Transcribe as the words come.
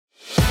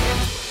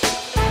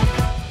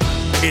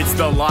It's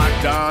the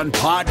Locked On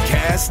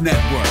Podcast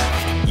Network,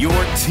 your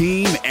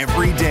team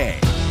every day.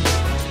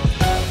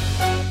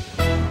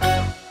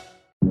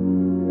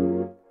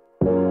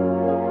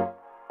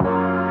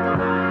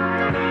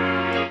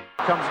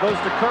 Goes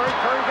to Curry.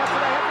 Curry gets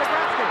it ahead to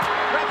Gretzky.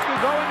 Gretzky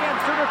going in.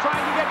 Suter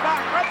trying to get back.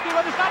 Gretzky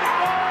with a shot.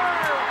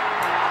 Score!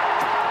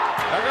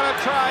 They're going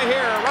to try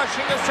here.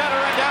 Rushing to center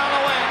and down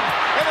the wing.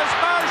 It is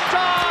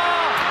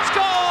Marchand.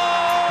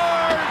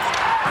 Scores!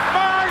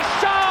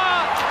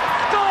 Marchand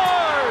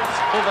scores!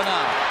 Moving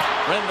on.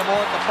 Brind'Amour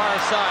on the far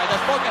side.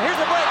 That's Boca. Here's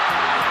a break.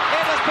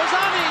 It is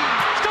Pisani.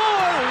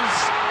 Scores!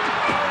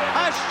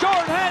 A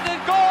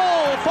short-handed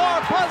goal for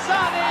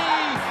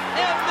Pisani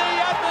in the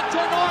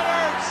Edmonton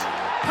Oilers.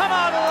 Come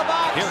out of the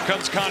box. Here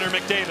comes Connor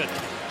McDavid.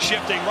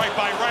 Shifting right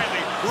by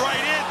Riley.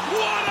 Right in.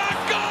 What a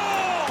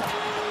goal!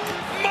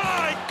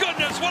 My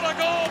goodness, what a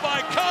goal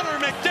by Connor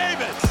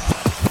McDavid.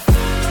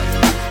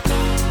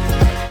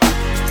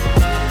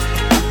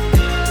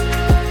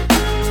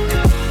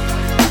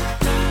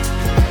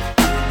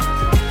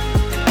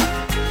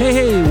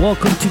 Hey,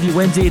 welcome to the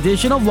Wednesday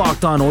edition of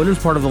Locked On Oilers,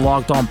 part of the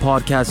Locked On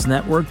Podcast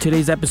Network.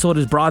 Today's episode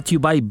is brought to you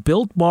by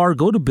Built Bar.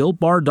 Go to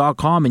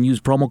BuiltBar.com and use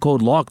promo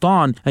code Locked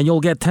On, and you'll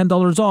get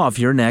 $10 off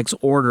your next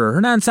order.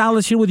 Hernan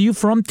Salas here with you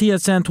from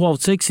TSN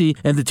 1260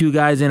 and the Two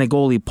Guys and a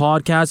Goalie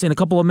podcast. In a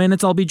couple of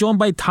minutes, I'll be joined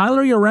by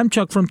Tyler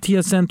Yaremchuk from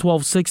TSN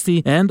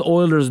 1260 and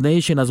Oilers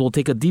Nation as we'll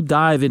take a deep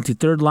dive into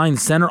third-line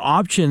center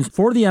options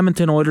for the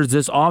Edmonton Oilers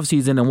this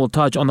offseason, and we'll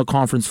touch on the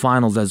conference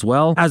finals as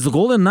well. As the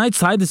Golden Knights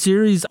tied the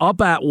series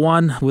up at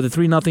 1 with a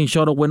 3-0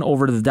 shutout win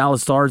over the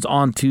Dallas Stars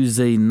on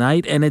Tuesday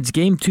night. And it's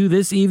Game 2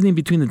 this evening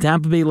between the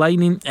Tampa Bay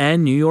Lightning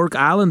and New York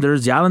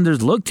Islanders. The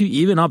Islanders look to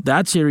even up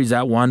that series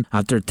at 1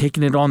 after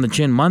taking it on the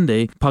chin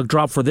Monday. Puck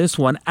drop for this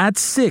one at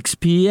 6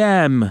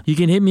 p.m. You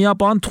can hit me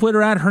up on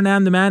Twitter at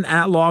Hernan the Man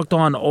at Locked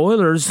On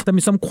Oilers. Send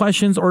me some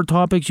questions or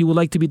topics you would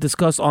like to be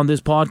discussed on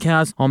this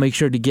podcast. I'll make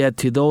sure to get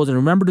to those. And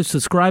remember to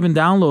subscribe and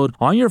download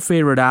on your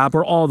favorite app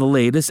for all the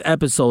latest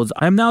episodes.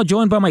 I'm now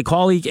joined by my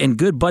colleague and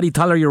good buddy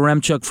Tyler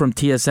Yaremchuk from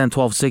TSN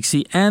 1260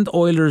 and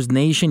Oilers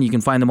Nation. You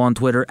can find him on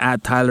Twitter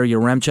at Tyler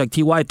Yaremchuk.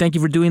 TY, thank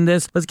you for doing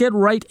this. Let's get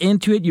right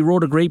into it. You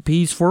wrote a great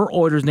piece for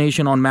Oilers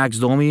Nation on Max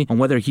Domi on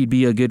whether he'd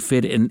be a good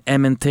fit in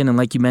Edmonton. And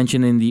like you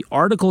mentioned in the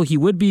article, he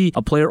would be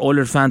a player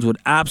Oilers fans would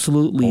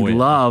absolutely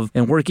love.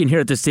 And working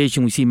here at the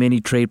station, we see many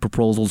trade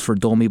proposals for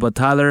Domi. But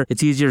Tyler,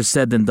 it's easier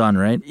said than done,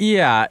 right?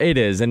 Yeah, it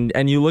is. And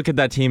you look at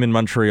that team in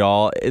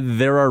Montreal,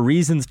 there are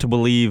reasons to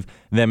believe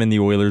them and the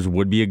Oilers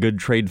would be a good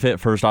trade fit.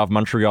 First off,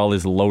 Montreal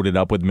is loaded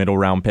up with middle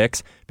round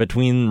picks.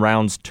 Between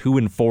rounds 2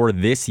 and 4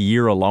 this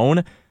year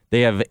alone,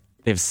 they have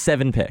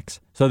 7 picks.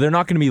 So they're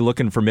not going to be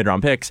looking for mid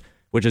round picks,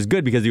 which is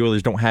good because the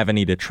Oilers don't have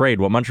any to trade.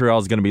 What Montreal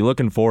is going to be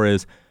looking for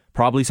is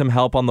probably some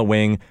help on the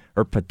wing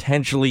or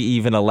potentially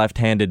even a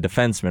left-handed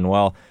defenseman.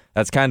 Well,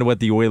 that's kind of what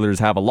the Oilers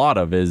have a lot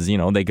of is,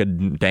 they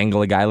could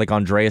dangle a guy like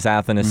Andreas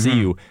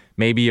Athanasiou.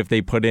 Maybe if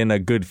they put in a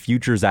good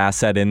futures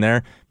asset in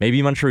there,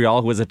 maybe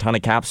Montreal, who has a ton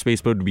of cap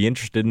space, but would be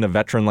interested in a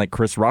veteran like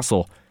Chris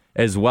Russell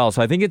as well.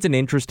 So I think it's an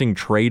interesting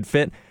trade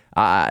fit.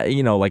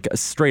 Like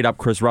straight up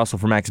Chris Russell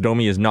for Max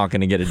Domi is not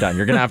going to get it done.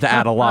 You're going to have to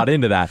add a lot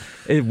into that.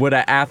 Would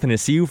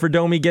Athanasiou for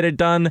Domi get it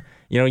done?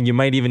 You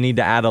might even need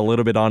to add a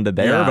little bit onto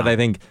there, but I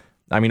think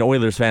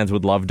Oilers fans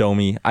would love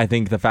Domi. I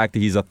think the fact that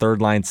he's a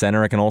third-line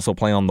center and can also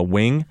play on the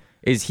wing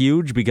is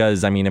huge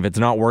because, if it's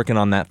not working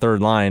on that third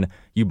line,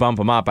 you bump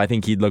him up. I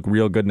think he'd look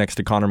real good next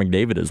to Connor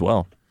McDavid as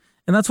well.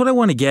 And that's what I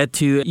want to get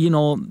to.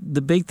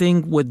 The big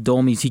thing with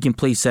Domi is he can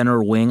play center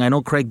or wing. I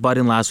know Craig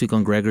Budden last week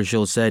on Gregor's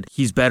show said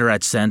he's better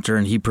at center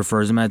and he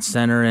prefers him at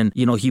center. And,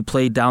 he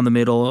played down the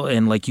middle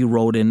and like you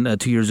wrote in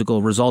 2 years ago,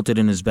 resulted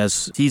in his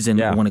best season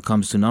when it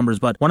comes to numbers.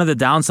 But one of the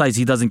downsides,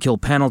 he doesn't kill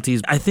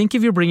penalties. I think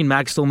if you're bringing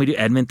Max Domi to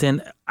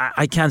Edmonton,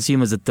 I can't see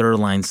him as a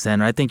third-line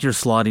center. I think you're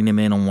slotting him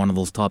in on one of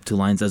those top 2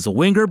 lines as a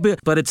winger.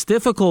 But it's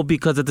difficult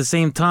because at the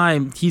same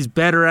time, he's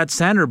better at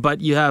center,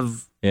 but you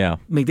have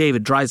McDavid,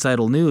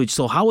 Draisaitl, Nuge.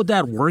 So how would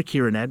that work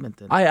here in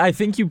Edmonton? I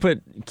think you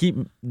keep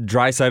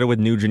Draisaitl with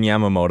Nuge and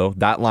Yamamoto.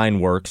 That line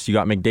works. You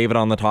got McDavid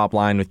on the top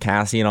line with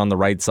Kassian on the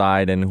right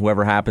side and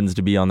whoever happens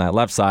to be on that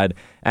left side.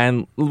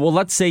 And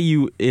let's say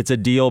it's a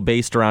deal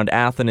based around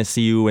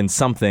Athanasiou and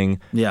something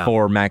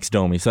for Max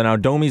Domi. So now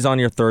Domi's on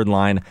your third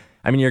line.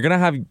 You're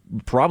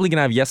probably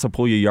gonna have Jesse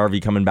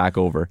Puljujärvi coming back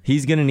over.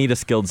 He's gonna need a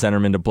skilled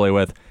centerman to play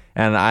with,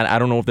 and I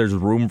don't know if there's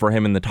room for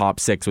him in the top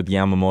 6 with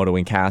Yamamoto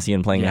and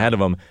Kassian playing ahead of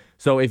him.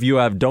 So if you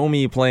have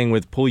Domi playing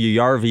with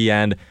Puljujärvi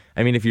and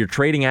if you're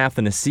trading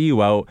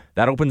Athanasiou out,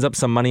 that opens up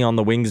some money on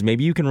the wings.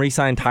 Maybe you can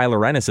re-sign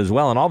Tyler Ennis as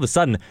well. And all of a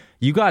sudden,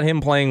 you got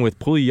him playing with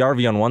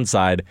Puljujärvi on one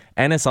side,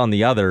 Ennis on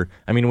the other.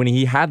 When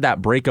he had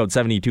that breakout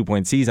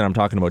 72-point season, I'm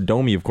talking about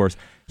Domi, of course,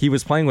 he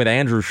was playing with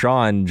Andrew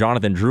Shaw and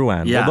Jonathan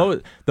Drouin. Yeah.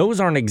 Well, those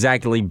aren't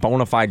exactly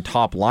bona fide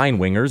top line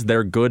wingers.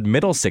 They're good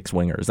middle 6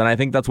 wingers. And I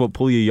think that's what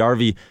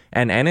Puljujärvi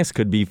and Ennis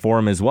could be for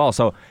him as well.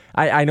 So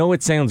I know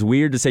it sounds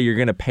weird to say you're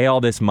going to pay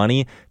all this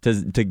money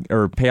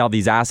or pay all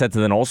these assets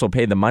and then also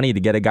pay the money to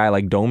get a guy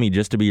like Domi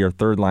just to be your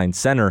third line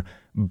center.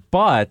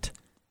 But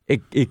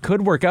it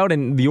could work out.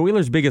 And the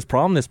Oilers' biggest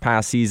problem this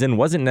past season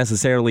wasn't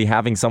necessarily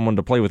having someone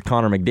to play with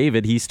Connor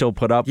McDavid. He still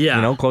put up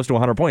close to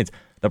 100 points.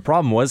 The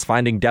problem was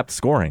finding depth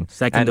scoring.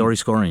 Secondary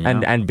scoring,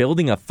 yeah. And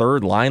building a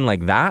third line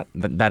like that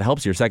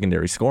helps your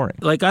secondary scoring.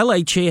 Like, I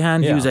like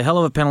Sheahan. He was a hell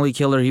of a penalty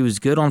killer. He was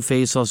good on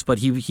faceoffs, but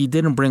he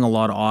didn't bring a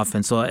lot of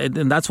offense. So,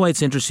 and that's why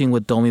it's interesting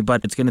with Domi,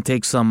 but it's going to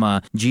take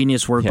some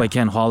genius work by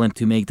Ken Holland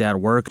to make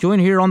that work.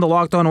 Joined here on the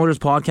Locked On Oilers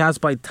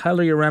podcast by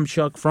Tyler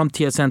Yaremchuk from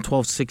TSN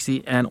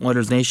 1260 and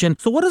Oilers Nation.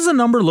 So what does the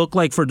number look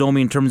like for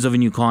Domi in terms of a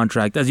new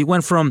contract? As he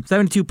went from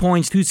 72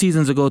 points 2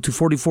 seasons ago to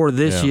 44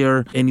 this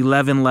year in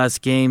 11 less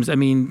games. I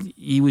mean,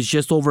 he was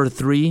just over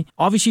 3.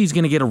 Obviously, he's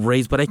going to get a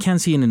raise, but I can't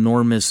see an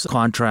enormous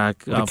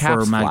contract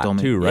for Mac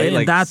Domi. Too,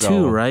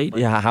 right? Right?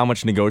 Yeah, how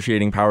much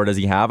negotiating power does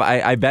he have?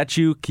 I bet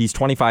you he's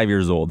 25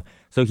 years old.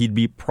 So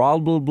he'd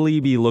probably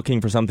be looking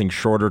for something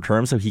shorter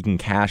term so he can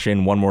cash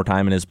in one more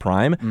time in his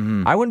prime.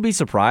 Mm-hmm. I wouldn't be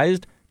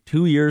surprised.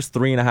 2 years,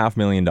 $3.5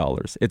 million.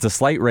 It's a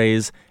slight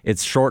raise.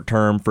 It's short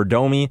term. For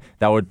Domi,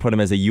 that would put him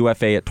as a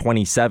UFA at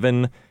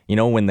 27,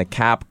 when the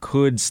cap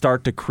could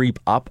start to creep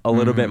up a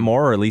little bit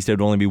more, or at least it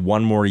would only be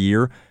one more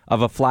year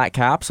of a flat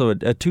cap. So a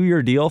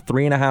 2-year deal,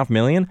 $3.5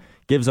 million,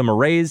 gives him a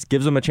raise,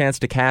 gives him a chance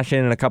to cash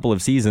in a couple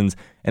of seasons.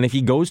 And if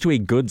he goes to a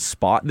good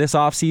spot this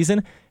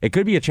offseason, it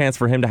could be a chance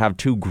for him to have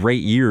 2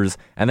 great years.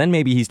 And then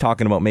maybe he's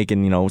talking about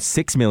making,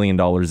 $6 million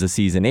a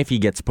season if he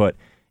gets put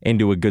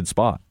into a good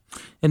spot.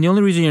 And the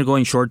only reason you're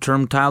going short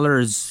term, Tyler,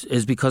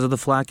 is because of the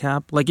flat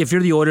cap. Like, if you're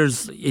the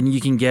Oilers and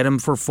you can get him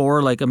for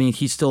 4,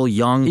 he's still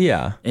young.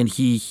 Yeah. And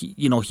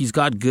he's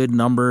got good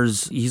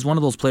numbers. He's one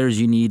of those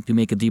players you need to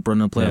make a deep run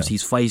in the playoffs. Yeah.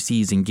 He's feisty,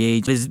 he's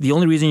engaged. Is the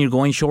only reason you're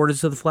going short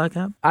is to the flat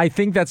cap? I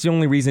think that's the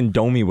only reason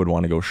Domi would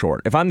want to go short.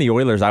 If I'm the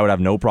Oilers, I would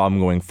have no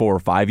problem going 4 or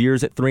 5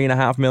 years at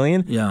 $3.5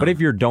 million. Yeah. But if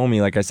you're Domi,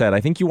 like I said,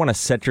 I think you want to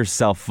set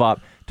yourself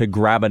up to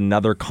grab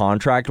another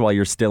contract while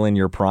you're still in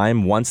your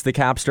prime once the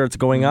cap starts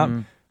going up.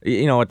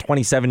 A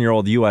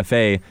 27-year-old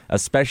UFA,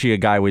 especially a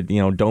guy with,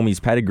 Domi's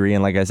pedigree.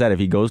 And like I said, if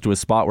he goes to a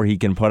spot where he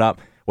can put up,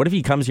 what if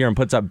he comes here and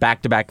puts up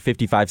back-to-back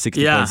 55,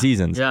 60-point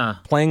seasons? Yeah.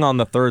 Playing on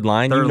the third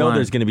line,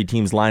 there's going to be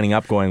teams lining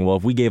up going, well,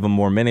 if we gave him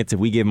more minutes, if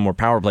we gave him more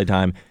power play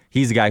time,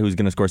 he's a guy who's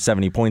going to score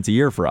 70 points a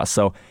year for us.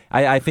 So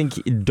I think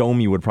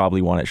Domi would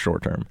probably want it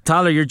short term.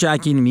 Tyler, you're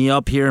jacking me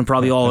up here and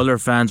probably all Oiler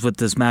fans with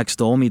this Max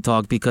Domi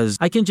talk, because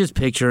I can just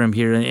picture him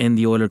here in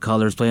the Oiler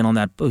colors playing on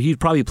that. He'd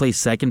probably play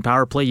second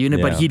power play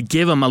unit, but he'd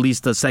give him at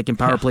least a second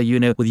power play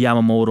unit with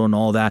Yamamoto and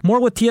all that. More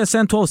with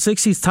TSN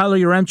 1260's Tyler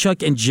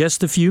Yaremchuk in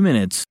just a few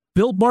minutes.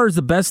 Built Bar is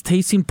the best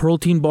tasting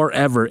protein bar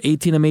ever.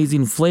 18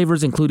 amazing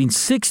flavors, including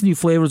 6 new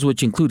flavors,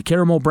 which include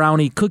caramel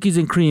brownie, cookies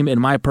and cream,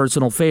 and my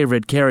personal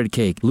favorite, carrot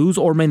cake. Lose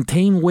or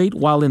maintain weight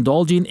while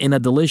indulging in a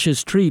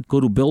delicious treat. Go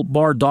to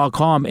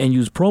BuiltBar.com and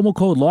use promo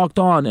code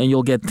LOCKEDON and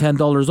you'll get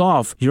 $10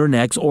 off your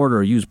next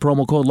order. Use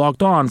promo code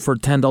LOCKEDON for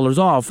 $10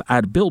 off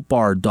at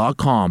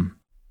BuiltBar.com.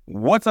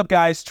 What's up,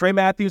 guys? Trey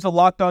Matthews of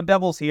Locked On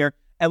Devils here,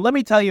 and let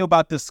me tell you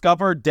about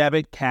Discover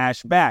Debit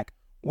Cash Back.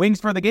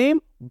 Wings for the game?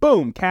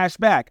 Boom, cash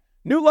back.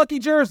 New lucky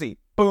jersey,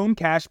 boom,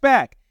 cash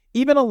back.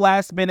 Even a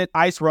last-minute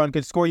ice run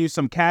could score you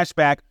some cash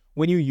back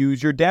when you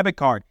use your debit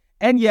card.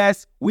 And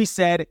yes, we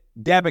said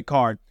debit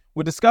card.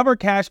 With Discover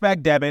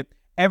Cashback Debit,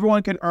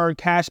 everyone can earn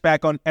cash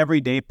back on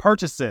everyday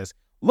purchases.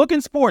 Look, in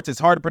sports,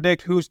 it's hard to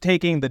predict who's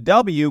taking the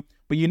W,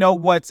 but you know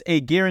what's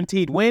a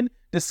guaranteed win?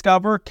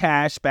 Discover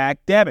Cashback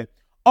Debit.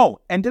 Oh,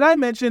 and did I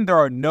mention there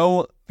are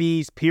no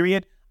fees,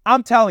 period?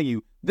 I'm telling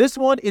you, this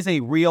one is a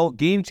real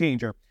game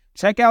changer.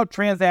 Check out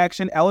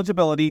transaction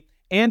eligibility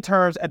and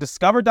terms at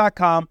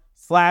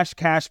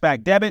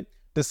discover.com/cashbackdebit.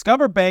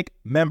 Discover Bank,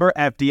 member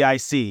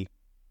FDIC.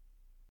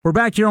 We're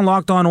back here on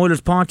Locked On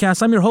Oilers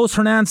podcast. I'm your host,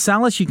 Hernan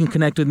Salas. You can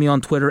connect with me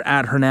on Twitter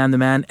at Hernan the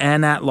Man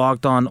and at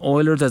Locked On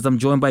Oilers, as I'm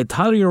joined by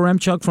Tyler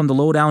Yaremchuk from the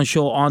Lowdown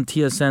Show on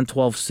TSN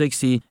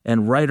 1260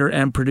 and writer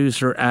and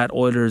producer at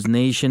Oilers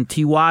Nation.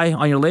 TY,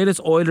 on your latest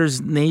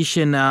Oilers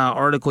Nation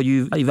article,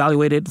 you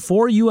evaluated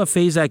 4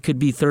 UFAs that could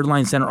be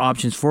third-line center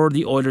options for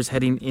the Oilers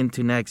heading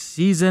into next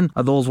season.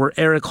 Those were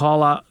Erik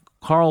Haula,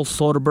 Carl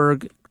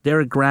Soderberg,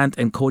 Derek Grant,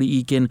 and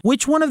Cody Eakin.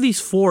 Which one of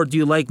these 4 do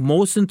you like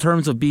most in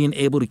terms of being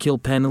able to kill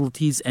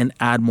penalties and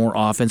add more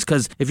offense?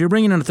 Because if you're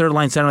bringing in a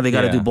third-line center, they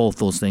got to do both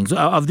those things.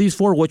 Of these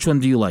 4, which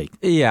one do you like?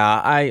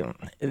 Yeah,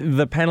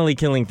 the penalty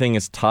killing thing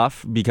is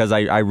tough because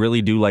I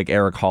really do like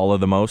Erik Haula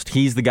the most.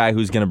 He's the guy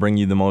who's going to bring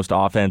you the most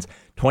offense.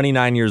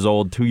 29 years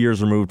old, 2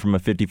 years removed from a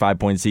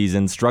 55-point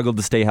season, struggled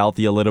to stay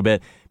healthy a little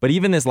bit. But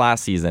even this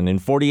last season, in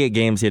 48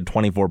 games, he had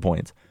 24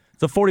 points.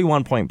 It's a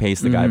 41-point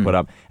pace the guy put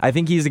up. I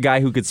think he's a guy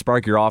who could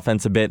spark your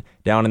offense a bit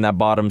down in that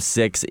bottom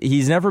 6.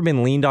 He's never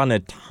been leaned on a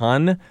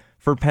ton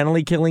for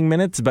penalty killing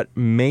minutes, but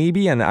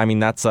maybe, and I mean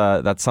that's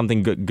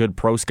something good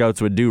pro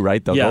scouts would do,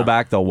 right? They'll go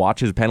back, they'll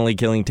watch his penalty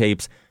killing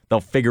tapes,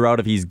 they'll figure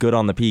out if he's good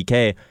on the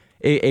PK.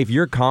 If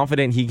you're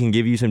confident he can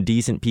give you some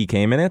decent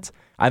PK minutes,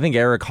 I think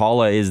Erik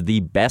Haula is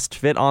the best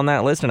fit on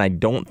that list, and I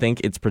don't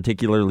think it's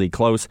particularly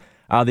close.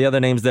 The other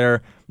names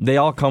there, they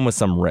all come with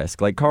some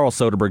risk. Like Carl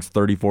Soderberg's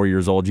 34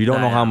 years old. You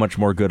don't know how much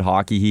more good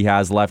hockey he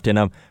has left in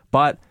him.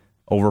 But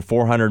over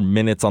 400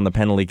 minutes on the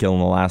penalty kill in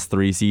the last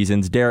 3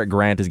 seasons. Derek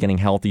Grant is getting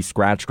healthy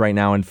scratched right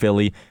now in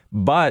Philly,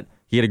 but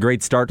he had a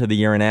great start to the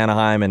year in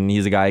Anaheim, and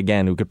he's a guy,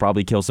 again, who could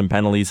probably kill some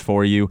penalties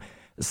for you.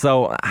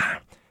 So,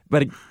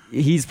 but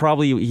he's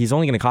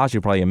only going to cost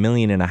you probably $1.5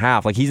 million.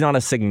 Like, he's not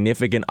a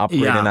significant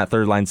upgrade in that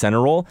third-line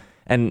center role.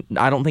 And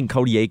I don't think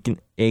Cody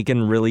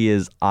Aiken really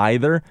is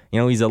either.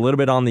 He's a little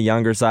bit on the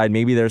younger side.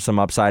 Maybe there's some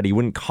upside. He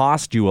wouldn't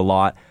cost you a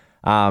lot,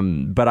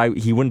 but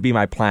he wouldn't be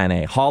my plan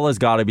A. Haula's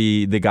got to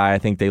be the guy I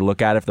think they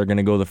look at if they're going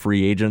to go the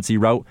free agency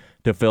route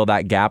to fill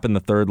that gap in the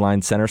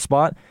third-line center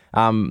spot.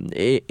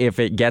 If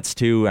it gets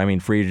to,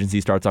 free agency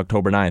starts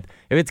October 9th.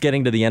 If it's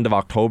getting to the end of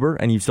October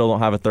and you still don't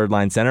have a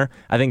third-line center,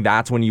 I think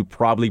that's when you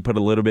probably put a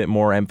little bit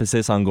more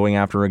emphasis on going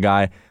after a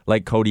guy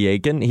like Cody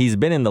Aiken. He's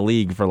been in the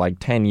league for like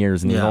 10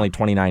 years and he's only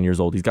 29 years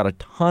old. He's got a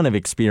ton of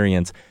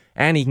experience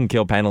and he can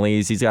kill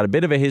penalties. He's got a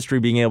bit of a history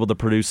being able to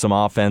produce some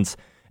offense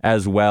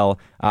as well.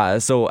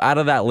 So out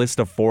of that list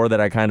of 4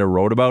 that I kind of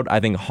wrote about, I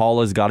think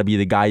Haula's got to be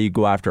the guy you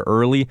go after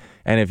early.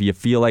 And if you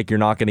feel like you're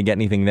not going to get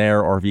anything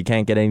there, or if you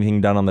can't get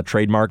anything done on the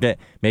trade market,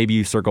 maybe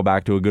you circle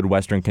back to a good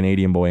Western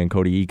Canadian boy in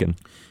Cody Aiken.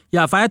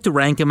 Yeah, if I had to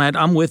rank him,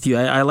 I'm with you.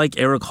 I like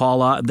Erik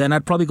Haula. Then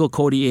I'd probably go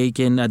Cody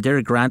Aiken,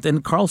 Derek Grant,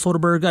 and Carl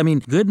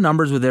Soderberg. Good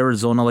numbers with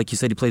Arizona. Like you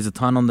said, he plays a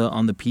ton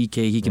on the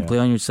PK. He can play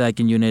on your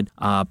second unit,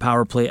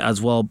 power play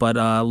as well, but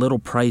a little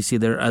pricey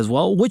there as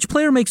well. Which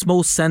player makes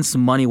most sense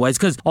money-wise?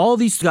 Because all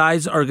these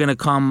guys are going to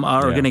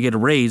going to get a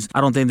raise.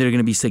 I don't think they're going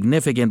to be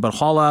significant, but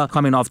Haula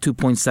coming off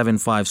 2.75,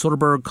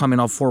 Soderberg coming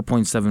off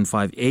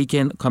 4.75,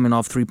 Aiken coming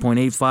off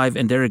 3.85,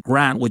 and Derek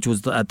Grant, which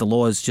was at the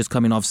lowest, just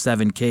coming off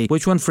 $7K.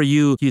 Which one for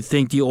you do you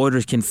think the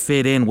Oilers can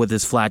fit in with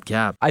this flat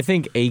cap? I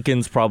think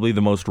Aiken's probably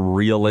the most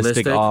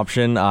realistic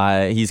option.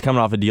 He's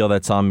coming off a deal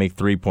that saw him make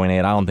 3.8.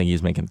 I don't think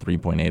he's making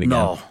 3.8 again.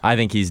 No. I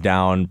think he's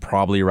down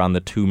probably around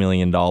the $2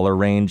 million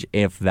range,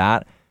 if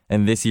that.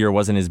 And this year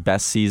wasn't his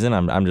best season.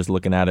 I'm just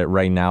looking at it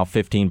right now,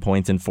 15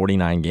 points in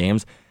 49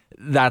 games.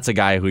 That's a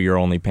guy who you're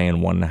only paying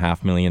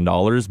 $1.5 million.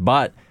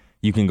 But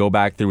you can go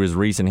back through his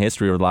recent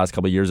history over the last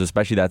couple of years,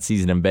 especially that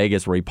season in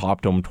Vegas where he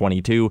popped home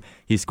 22.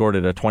 He scored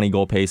at a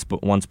 20-goal pace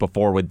once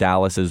before with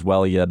Dallas as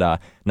well. He had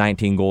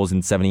 19 goals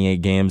in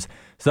 78 games.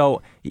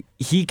 So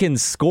he can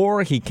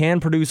score. He can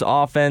produce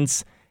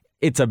offense.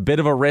 It's a bit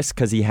of a risk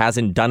because he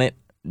hasn't done it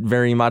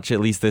very much, at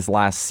least this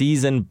last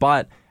season.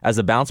 But as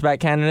a bounce-back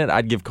candidate,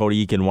 I'd give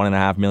Cody Aiken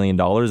 $1.5 million,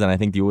 and I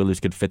think the Oilers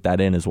could fit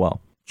that in as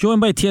well.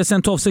 Joined by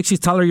TSN 1260's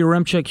Tyler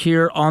Yaremchuk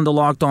here on the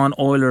Locked On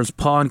Oilers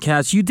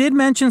podcast. You did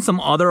mention some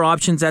other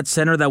options at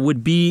center that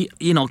would be,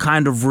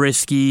 kind of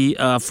risky.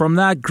 From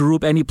that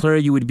group, any player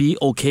you would be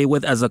okay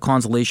with as a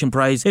consolation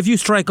prize if you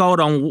strike out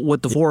on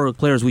with the 4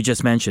 players we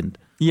just mentioned?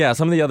 Yeah,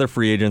 some of the other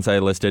free agents I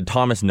listed,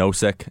 Thomas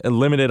Nosek,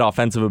 limited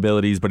offensive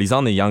abilities, but he's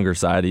on the younger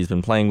side. He's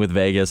been playing with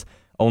Vegas,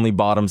 only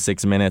bottom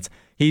 6 minutes.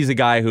 He's a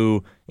guy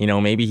who,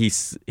 maybe he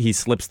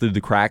slips through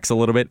the cracks a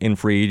little bit in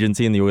free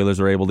agency and the Oilers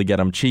are able to get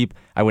him cheap.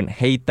 I wouldn't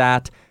hate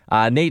that.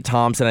 Nate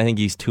Thompson, I think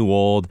he's too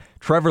old.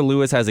 Trevor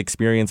Lewis has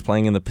experience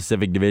playing in the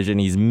Pacific Division.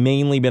 He's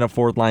mainly been a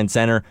 4th-line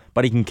center,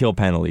 but he can kill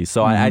penalties.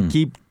 So I'd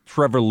keep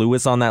Trevor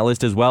Lewis on that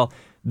list as well.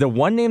 The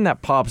one name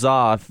that pops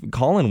off,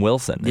 Colin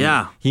Wilson.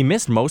 Yeah. He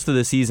missed most of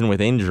the season with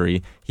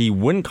injury. He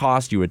wouldn't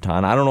cost you a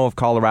ton. I don't know if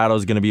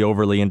Colorado's going to be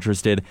overly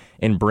interested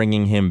in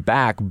bringing him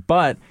back,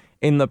 but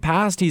in the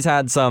past, he's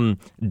had some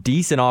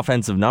decent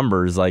offensive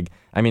numbers.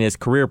 His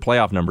career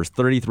playoff numbers,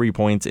 33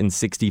 points in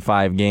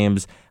 65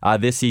 games.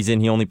 This season,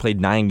 he only played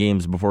 9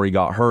 games before he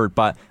got hurt.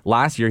 But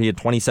last year, he had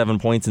 27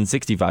 points in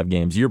 65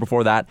 games. Year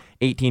before that,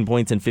 18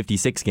 points in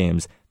 56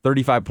 games.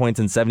 35 points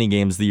in 70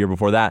 games the year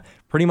before that.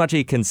 Pretty much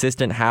a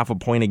consistent half a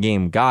point a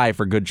game guy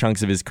for good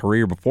chunks of his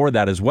career before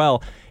that as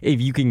well.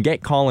 If you can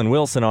get Colin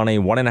Wilson on a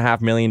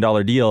 $1.5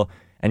 million deal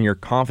and you're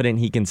confident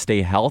he can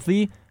stay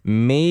healthy,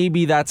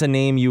 maybe that's a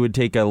name you would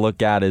take a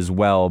look at as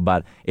well,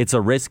 but it's a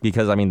risk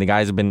because the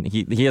guys have been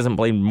he hasn't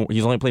played.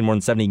 He's only played more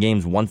than 70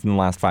 games once in the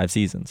last 5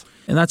 seasons.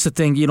 And that's the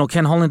thing,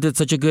 Ken Holland did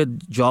such a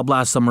good job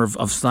last summer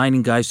of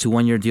signing guys to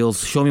 1-year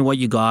deals. Show me what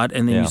you got,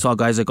 and then you saw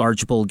guys like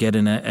Archibald get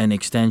an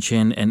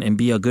extension and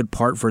be a good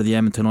part for the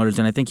Edmonton Oilers.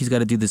 And I think he's got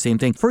to do the same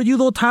thing for you,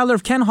 though, Tyler.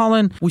 If Ken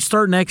Holland, we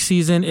start next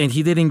season and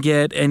he didn't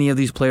get any of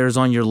these players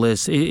on your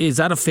list, is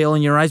that a fail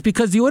in your eyes?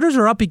 Because the Oilers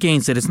are up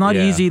against it. It's not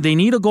easy. They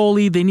need a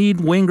goalie. They need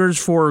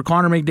wingers for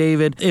Connor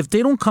McDavid. If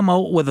they don't come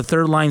out with a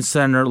 3rd-line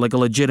center, like a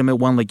legitimate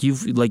one, like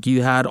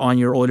you had on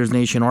your Oilers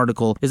Nation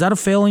article, is that a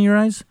fail in your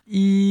eyes?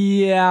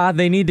 Yeah,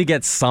 they need to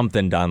get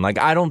something done.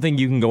 I don't think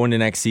you can go into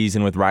next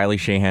season with Riley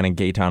Sheahan and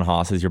Gaetan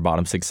Haas as your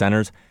bottom 6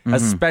 centers,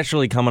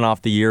 especially coming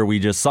off the year we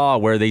just saw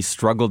where they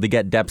struggled to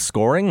get depth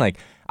scoring.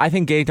 I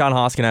think Gaetan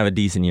Haas can have a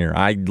decent year.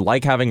 I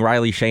like having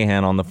Riley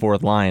Sheahan on the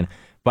 4th line,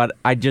 but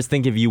I just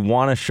think if you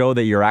want to show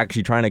that you're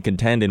actually trying to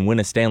contend and win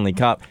a Stanley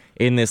Cup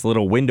in this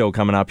little window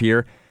coming up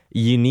here,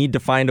 you need to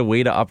find a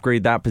way to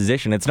upgrade that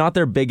position. It's not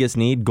their biggest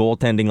need.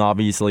 Goaltending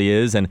obviously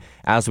is, and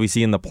as we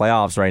see in the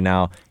playoffs right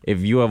now,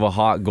 if you have a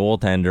hot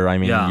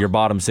goaltender, your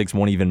bottom 6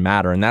 won't even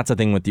matter, and that's the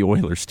thing with the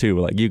Oilers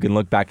too. You can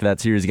look back to that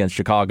series against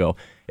Chicago.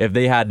 If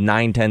they had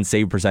 9-10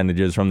 save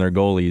percentages from their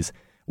goalies,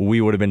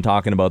 we would have been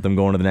talking about them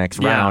going to the next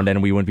round,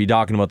 and we wouldn't be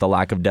talking about the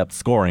lack of depth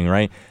scoring,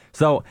 right?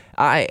 So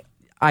I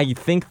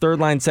think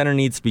third-line center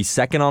needs to be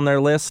second on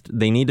their list.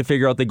 They need to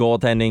figure out the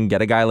goaltending,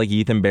 get a guy like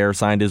Ethan Bear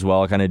signed as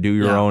well, kind of do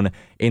your own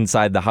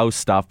inside-the-house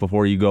stuff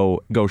before you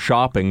go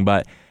shopping.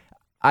 But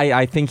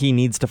I think he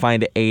needs to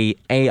find a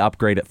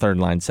upgrade at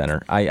third-line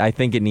center. I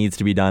think it needs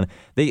to be done.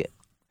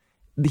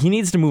 He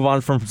needs to move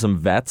on from some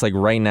vets. Like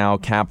right now,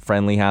 Cap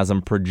Friendly has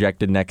him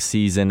projected next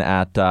season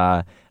at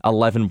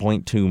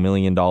 $11.2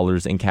 million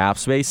in cap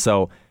space.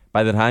 So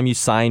by the time you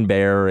sign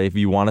Bear, if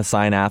you want to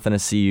sign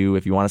Athanasiou,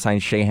 if you want to sign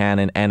Sheahan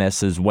and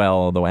Ennis as well,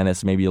 although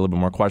Ennis may be a little bit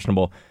more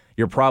questionable,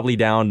 you're probably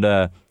down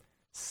to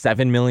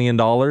 $7 million.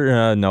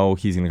 No,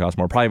 he's going to cost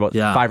more. Probably about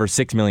 $5 or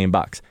 $6 million.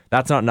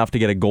 That's not enough to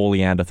get a goalie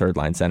and a third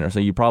line center.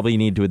 So you probably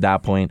need to, at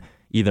that point,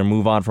 either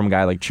move on from a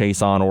guy like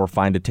Chase on or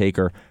find a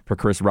taker for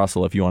Chris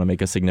Russell if you want to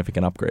make a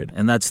significant upgrade.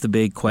 And that's the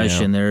big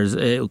question. There's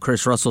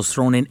Chris Russell's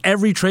thrown in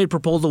every trade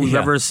proposal we've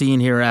ever seen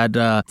here at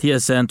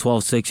TSN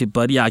 1260.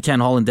 But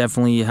Ken Holland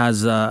definitely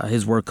has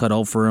his work cut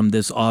out for him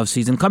this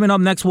offseason. Coming up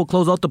next, we'll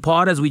close out the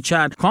pod as we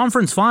chat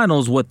conference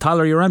finals with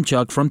Tyler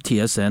Yaremchuk from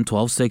TSN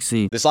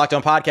 1260. This Locked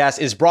On podcast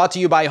is brought to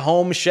you by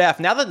Home Chef.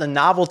 Now that the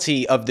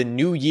novelty of the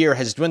new year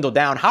has dwindled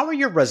down, how are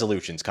your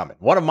resolutions coming?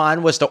 One of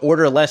mine was to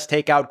order less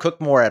takeout, cook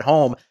more at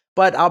home.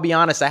 But I'll be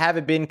honest, I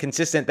haven't been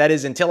consistent. That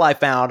is until I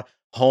found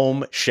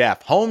Home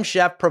Chef. Home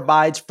Chef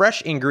provides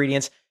fresh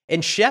ingredients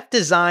and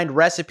chef-designed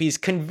recipes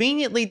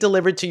conveniently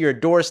delivered to your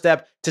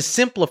doorstep to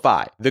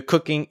simplify the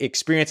cooking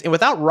experience and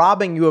without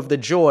robbing you of the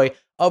joy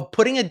of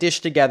putting a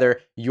dish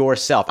together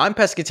yourself. I'm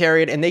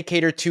pescatarian and they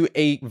cater to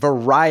a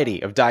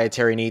variety of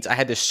dietary needs. I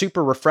had this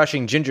super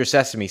refreshing ginger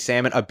sesame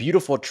salmon, a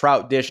beautiful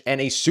trout dish,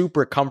 and a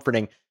super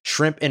comforting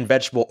shrimp and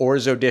vegetable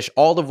orzo dish,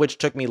 all of which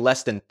took me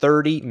less than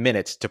 30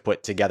 minutes to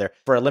put together.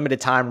 For a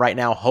limited time right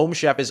now, Home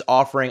Chef is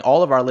offering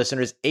all of our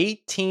listeners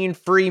 18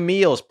 free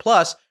meals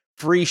plus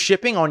free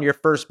shipping on your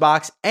first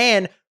box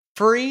and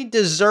free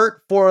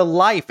dessert for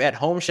life at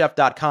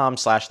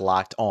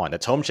homechef.com/lockedon.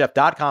 That's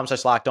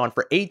homechef.com/lockedon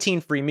for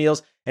 18 free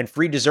meals and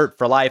free dessert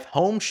for life.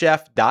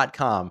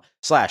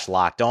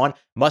 Homechef.com/lockedon.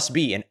 Must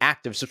be an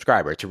active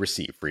subscriber to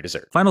receive free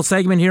dessert. Final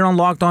segment here on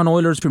Locked On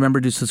Oilers.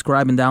 Remember to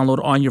subscribe and download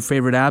on your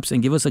favorite apps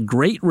and give us a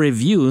great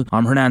review.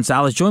 I'm Hernan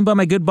Salas, joined by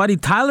my good buddy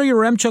Tyler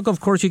Yaremchuk. Of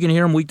course, you can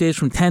hear him weekdays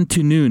from 10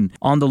 to noon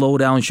on the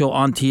Lowdown Show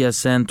on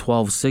TSN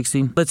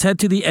 1260. Let's head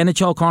to the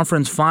NHL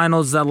Conference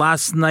Finals.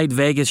 Last night,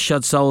 Vegas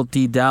shuts out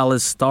the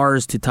Dallas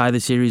Stars to tie the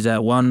series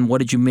at 1. What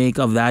did you make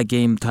of that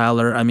game,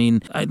 Tyler? I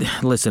mean,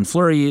 listen,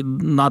 Fleury,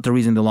 not the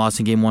reason they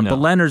lost in Game 1, but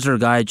Leonard's their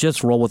guy.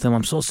 Just roll with him.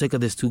 I'm so sick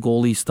of this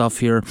two-goalie stuff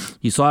here.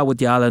 You saw it with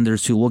the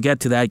Islanders, too. We'll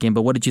get to that game,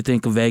 but what did you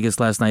think of Vegas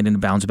last night in a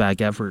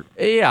bounce-back effort?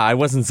 Yeah, I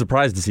wasn't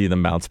surprised to see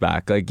them bounce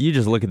back. Like, you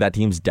just look at that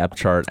team's depth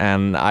chart,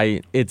 and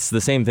it's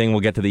the same thing. We'll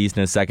get to the East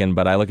in a second,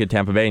 but I look at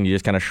Tampa Bay, and you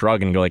just kind of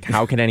shrug and go, like,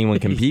 how can anyone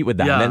compete with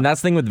that? And that's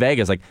the thing with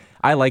Vegas. Like,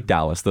 I like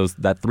Dallas.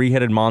 That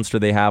three-headed monster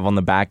they have on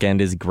the back end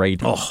is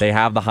great. They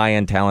have the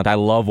high-end talent. I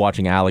love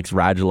watching Alex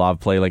Radulov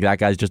play. Like, that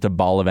guy's just a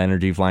ball of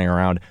energy flying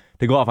around.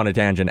 To go off on a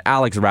tangent,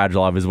 Alex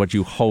Radulov is what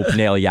you hope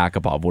Nail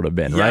Yakupov would have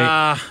been,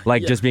 right?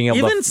 Like just being able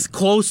even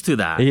close to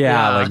that.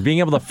 Like being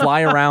able to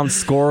fly around,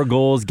 score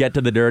goals, get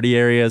to the dirty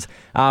areas.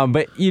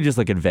 But you just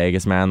look at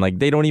Vegas, man. Like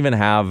they don't even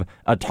have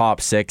a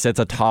top 6. It's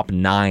a top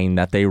 9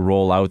 that they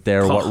roll out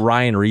there. What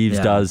Ryan Reeves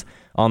does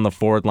on the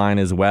fourth line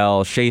as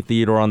well. Shea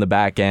Theodore on the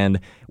back end.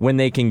 When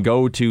they can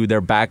go to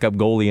their backup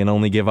goalie and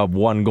only give up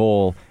 1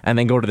 goal and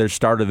then go to their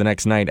starter the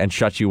next night and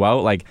shut you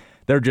out, like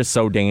they're just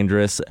so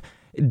dangerous.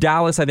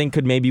 Dallas, I think,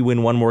 could maybe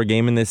win one more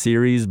game in this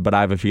series, but I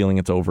have a feeling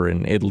it's over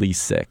in at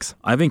least 6.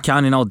 I've been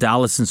counting out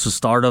Dallas since the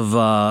start of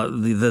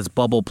this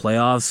bubble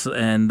playoffs,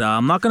 and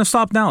I'm not going to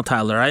stop now,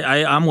 Tyler.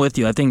 I'm with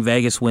you. I think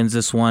Vegas wins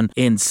this one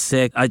in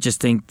 6. I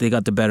just think they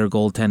got the better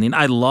goaltending.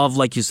 I love,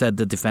 like you said,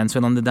 the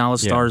defenseman on the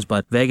Dallas Stars,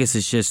 but Vegas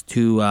is just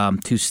too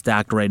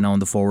stacked right now in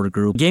the forward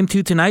group. Game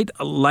 2 tonight,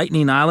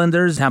 Lightning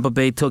Islanders. Tampa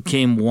Bay took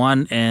Game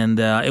 1, and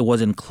it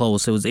wasn't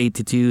close. It was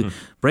 8-2.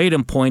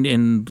 Braden Point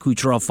and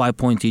Kucherov 5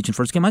 points each in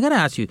first game. I got to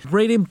ask you,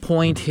 Braden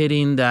Point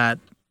hitting that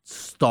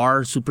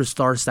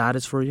superstar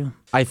status for you?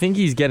 I think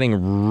he's getting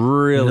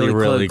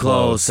really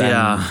close.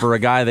 And for a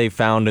guy they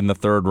found in the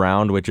 3rd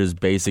round, which is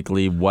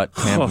basically what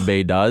Tampa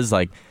Bay does,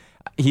 like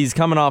he's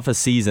coming off a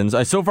season.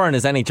 So far in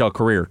his NHL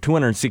career,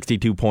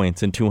 262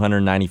 points in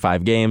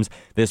 295 games.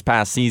 This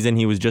past season,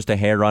 he was just a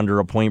hair under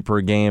a point per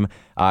game.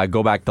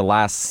 Go back to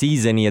last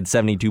season, he had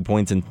 92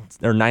 points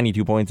or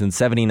 92 points in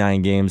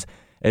 79 games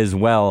as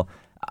well.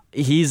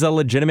 He's a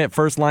legitimate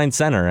first-line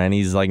center, and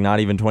he's like not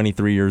even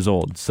 23 years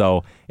old.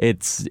 So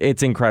it's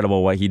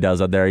incredible what he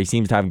does out there. He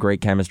seems to have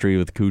great chemistry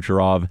with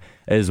Kucherov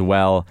as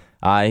well.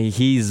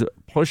 He's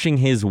pushing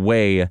his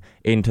way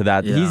into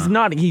that. Yeah.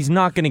 He's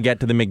not going to get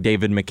to the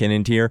McDavid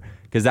McKinnon tier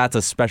because that's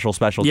a special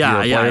tier of Yeah,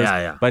 players.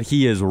 yeah. But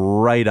he is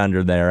right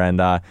under there.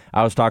 And I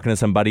was talking to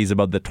some buddies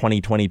about the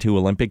 2022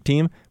 Olympic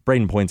team.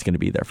 Braden Point's going to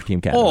be there for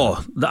Team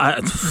Canada.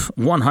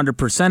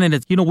 100%. And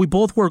it's, we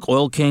both work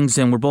Oil Kings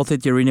and we're both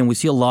at the arena and we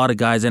see a lot of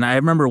guys. And I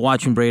remember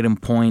watching Braden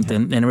Point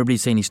and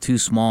everybody's saying he's too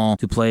small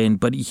to play.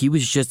 But he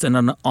was just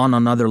on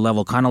another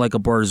level, kind of like a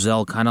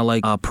Barzell, kind of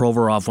like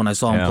Provorov when I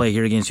saw him play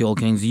here against the Oil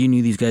Kings. You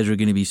knew these guys were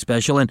going to be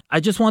special. And I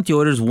just want the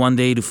Oilers one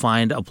day to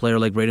find a player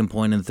like Braden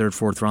Point in the third,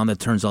 fourth round that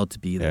turns out to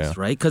be this,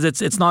 right? Because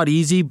it's not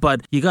easy,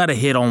 but you got to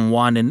hit on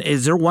one. And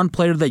is there one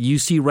player that you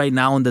see right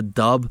now in the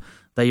dub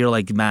that you're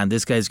like, man,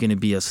 this guy's going to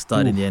be a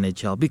stud in the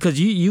NHL? Because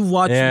you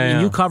watch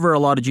and you cover a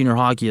lot of junior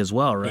hockey as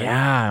well, right?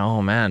 Yeah.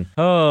 Oh, man.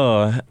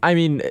 Oh, I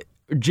mean,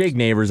 Jake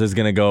Neighbors is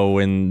going to go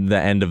in the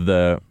end of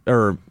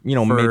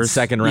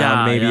mid-second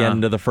round,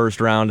 end of the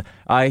first round.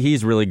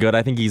 He's really good.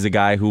 I think he's a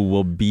guy who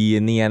will be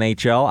in the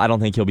NHL. I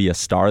don't think he'll be a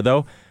star,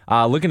 though.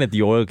 Looking at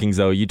the Oil Kings,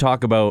 though, you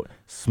talk about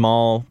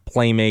small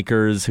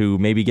playmakers who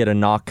maybe get a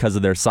knock because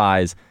of their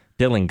size.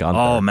 Dylan Gunther.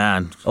 Oh,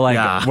 man.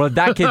 What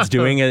that kid's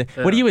doing,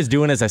 what he was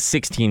doing as a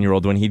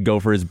 16-year-old when he'd go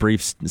for his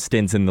brief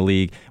stints in the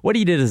league, what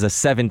he did as a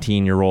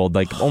 17-year-old,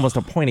 almost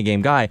a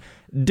point-a-game guy,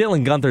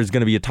 Dylan Gunther is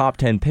going to be a top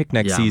 10 pick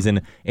next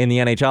season in the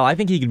NHL. I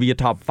think he could be a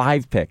top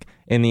 5 pick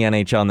in the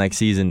NHL next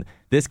season.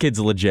 This kid's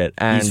legit.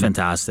 And he's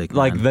fantastic,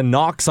 man. The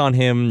knocks on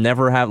him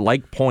never have,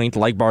 like Point,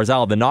 like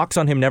Barzal, the knocks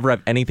on him never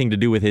have anything to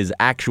do with his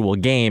actual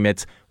game.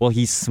 It's,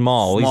 he's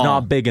small. He's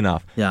not big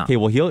enough. Yeah.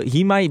 Okay,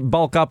 he might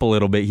bulk up a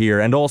little bit here.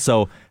 And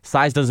also,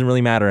 size doesn't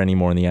really matter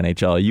anymore in the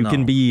NHL. You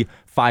can be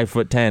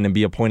 5'10" and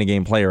be a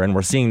point-a-game player, and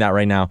we're seeing that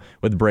right now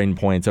with Braden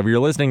Point. So if you're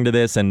listening to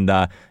this and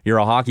you're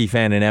a hockey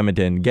fan in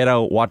Edmonton, get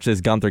out, watch this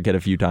Gunther kid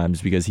a few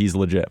times because he's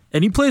legit.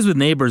 And he plays with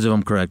Neighbors, if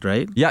I'm correct,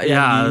 right?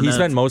 Yeah. He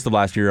spent most of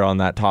last year on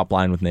that top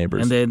line with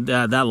Neighbors. And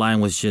then that line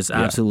was just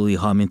absolutely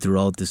humming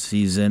throughout the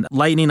season.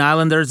 Lightning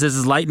Islanders, this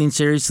is Lightning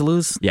series to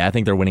lose? Yeah, I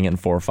think they're winning it in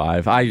 4 or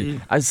 5.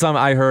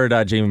 I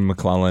heard Jamie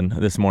McClellan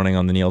this morning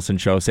on the Nielsen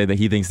show say that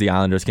he thinks the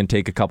Islanders can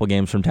take a couple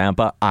games from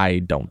Tampa. I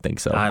don't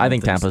think so. I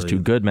think Tampa's too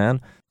good,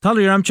 man.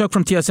 Tyler, I'm Chuck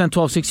from TSN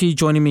 1260,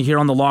 joining me here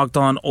on the Locked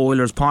On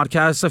Oilers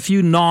podcast. A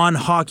few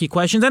non-hockey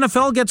questions.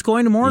 NFL gets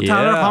going tomorrow. Yeah.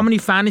 Tyler, how many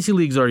fantasy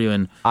leagues are you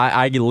in?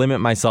 I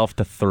limit myself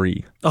to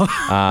 3.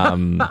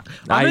 I'm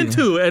in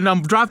 2, and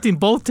I'm drafting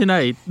both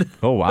tonight.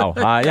 Oh, wow.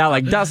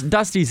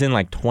 Dusty's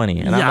in 20.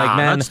 And I'm like,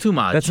 man, that's too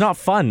much. That's not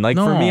fun.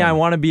 For me, I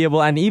want to be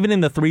able, and even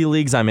in the 3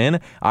 leagues I'm in,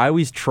 I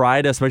always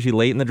try to, especially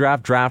late in the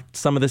draft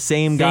some of the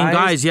same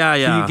guys.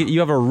 Yeah. So you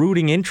have a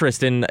rooting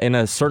interest in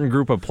a certain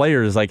group of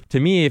players. To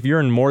me, if you're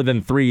in more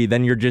than 3,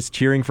 then you're just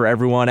cheering for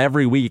everyone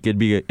every week.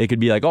 It could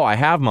be like, oh, I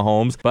have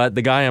Mahomes, but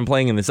the guy I'm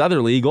playing in this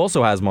other league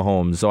also has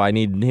Mahomes, so I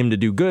need him to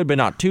do good, but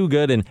not too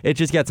good, and it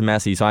just gets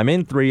messy. So I'm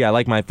in 3. I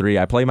like my 3.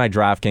 I play my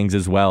DraftKings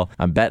as well.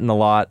 I'm betting a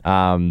lot,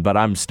 but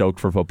I'm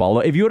stoked for football.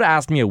 If you would have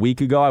asked me a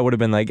week ago, I would have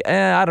been like,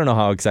 I don't know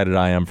how excited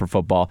I am for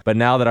football. But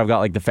now that I've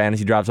got the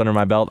fantasy drafts under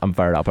my belt, I'm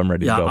fired up. I'm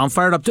ready to go. Yeah, I'm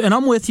fired up too, and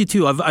I'm with you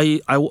too.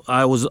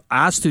 I was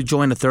asked to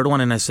join a third one,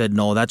 and I said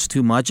no, that's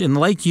too much. And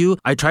like you,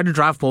 I tried to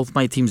draft both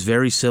my teams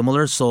very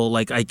similar, so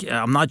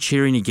I'm not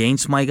cheering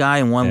against my guy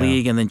in one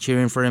league and then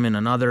cheering for him in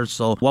another.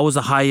 So what was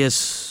the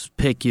highest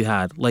pick you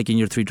had, in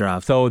your 3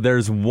 drafts? So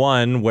there's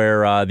one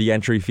where the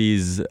entry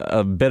fee's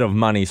a bit of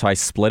money, so I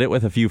split it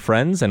with a few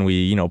friends, and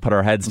we, put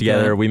our heads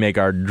together. We make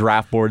our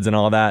draft boards and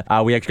all that.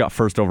 We actually got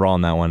first overall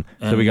on that one.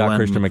 So we got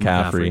Christian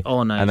McCaffrey.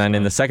 Oh, nice. And then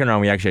in the second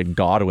round, we actually had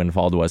Godwin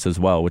fall to us as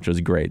well, which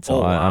was great.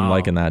 So I'm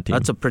liking that team.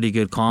 That's a pretty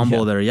good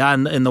combo there. Yeah,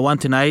 and the one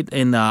tonight,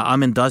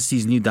 I'm in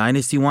Dusty's new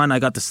Dynasty one. I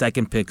got the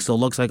second pick, so it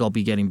looks like I'll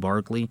be getting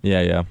Barkley.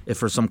 Yeah. If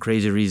for some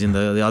crazy reason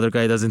the other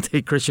guy doesn't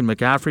take Christian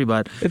McCaffrey,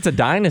 but it's a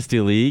Dynasty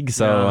league,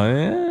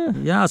 so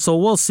yeah, so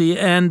we'll see.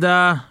 And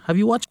have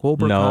you watched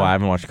Cobra Kai? No, I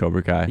haven't watched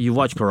Cobra Kai. You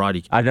watched Karate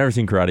Kid? I've never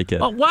seen Karate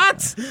Kid.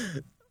 What?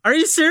 Are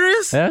you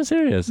serious? Yeah, I'm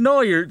serious. No,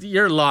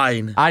 you're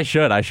lying. I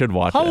should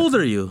watch it. How old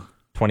are you?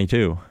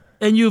 22.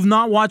 And you've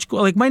not watched,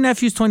 my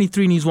nephew's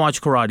 23 and he's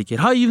watched Karate Kid.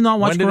 How you've not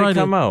watched Karate Kid? When did it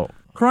come out?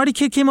 Karate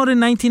Kid came out in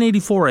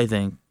 1984, I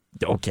think.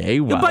 Okay,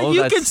 well, but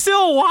you can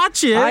still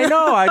watch it. I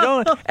know. I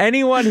don't.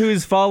 Anyone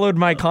who's followed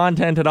my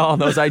content at all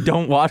knows I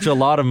don't watch a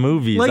lot of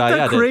movies.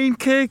 The crane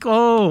kick.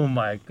 Oh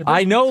my goodness.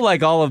 I know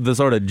all of the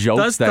sort of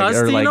jokes Does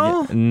Dusty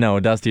know? No,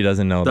 Dusty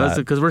doesn't know that.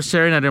 Because we're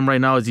staring at him right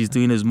now as he's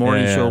doing his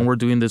morning show and we're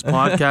doing this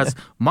podcast.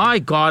 My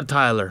God,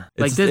 Tyler,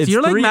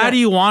 you're like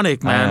Matty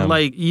Iwanek,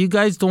 man. You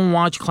guys don't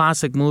watch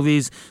classic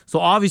movies, so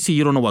obviously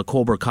you don't know what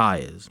Cobra Kai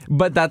is.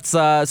 But that's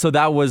so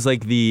that was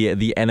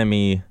the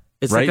enemy.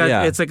 It's right?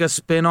 It's like a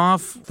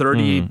spin-off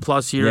 30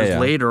 plus years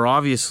later,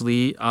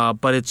 obviously,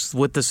 but it's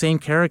with the same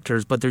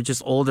characters, but they're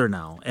just older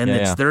now, and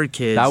it's their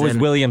kids. That was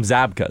William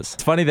Zabka's.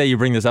 It's funny that you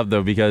bring this up,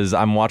 though, because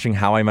I'm watching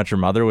How I Met Your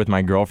Mother with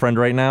my girlfriend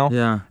right now.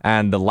 Yeah.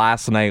 And the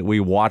last night we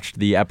watched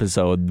the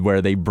episode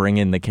where they bring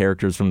in the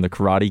characters from the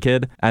Karate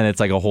Kid, and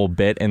it's a whole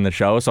bit in the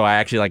show, so I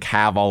actually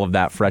have all of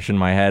that fresh in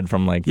my head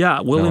from William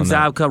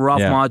Zabka,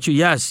 Ralph Macchio,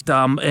 yes,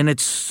 and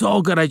it's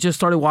so good. I just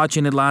started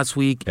watching it last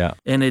week,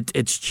 and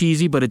it's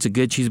cheesy, but it's a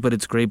good cheese, but but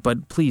it's great.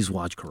 But please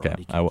watch Karate Okay,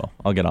 Kid. I will.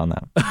 I'll get on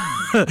that.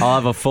 I'll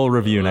have a full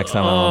review next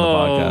time I'm on the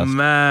podcast. Oh,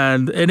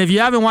 man. And if you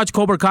haven't watched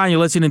Cobra Kai and you're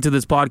listening to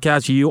this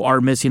podcast, you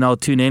are missing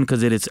out. Tune in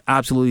because it is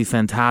absolutely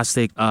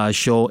fantastic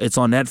show. It's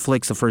on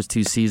Netflix, the first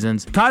 2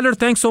 seasons. Tyler,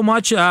 thanks so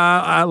much.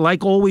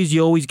 Like always,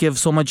 you always give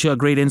so much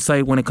great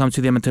insight when it comes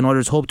to the Edmonton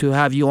Oilers. Hope to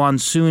have you on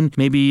soon,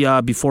 maybe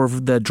before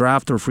the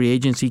draft or free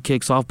agency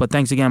kicks off. But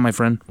thanks again, my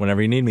friend.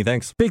 Whenever you need me,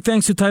 thanks. Big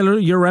thanks to Tyler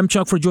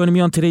Yaremchuk for joining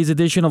me on today's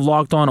edition of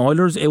Locked On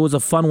Oilers. It was a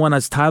fun one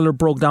as Tyler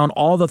broke down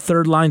all the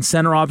third-line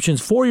center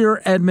options for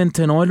your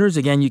Edmonton Oilers.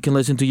 Again, you can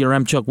listen to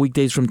Yaremchuk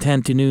weekdays from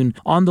 10 to noon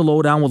on The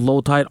Lowdown with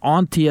Low Tide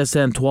on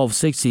TSN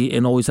 1260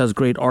 and always has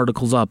great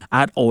articles up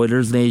at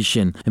Oilers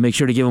Nation. And make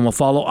sure to give him a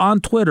follow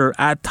on Twitter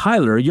at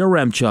Tyler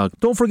Yaremchuk.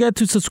 Don't forget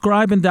to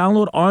subscribe and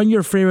download on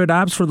your favorite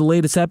apps for the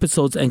latest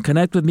episodes and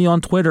connect with me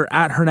on Twitter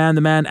at Hernan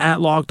the Man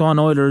at Locked On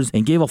Oilers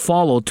and give a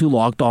follow to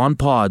Locked On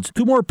Pods.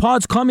 2 more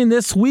pods coming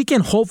this week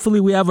and hopefully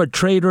we have a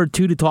trade or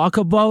 2 to talk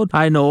about.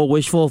 I know,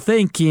 wishful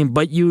thinking,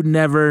 but you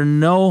never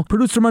know.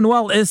 Producer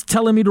Manuel is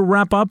telling me to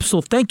wrap up,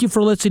 so thank you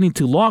for listening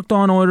to Locked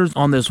On Oilers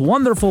on this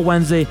wonderful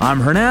Wednesday. I'm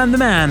Hernan the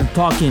Man,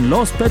 talking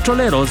Los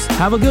Petroleros.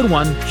 Have a good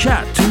one.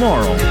 Chat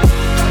tomorrow.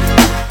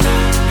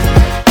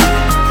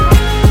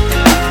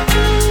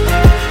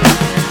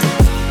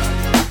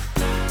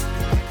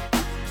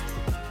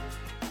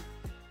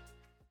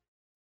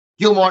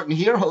 Gil Martin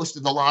here, host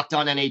of the Locked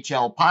On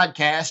NHL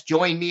podcast.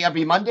 Join me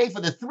every Monday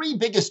for the 3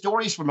 biggest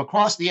stories from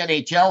across the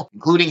NHL,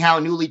 including how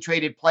newly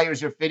traded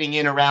players are fitting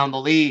in around the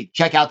league.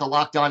 Check out the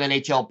Locked On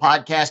NHL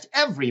podcast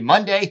every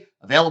Monday,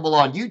 available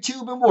on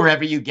YouTube and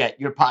wherever you get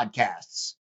your podcasts.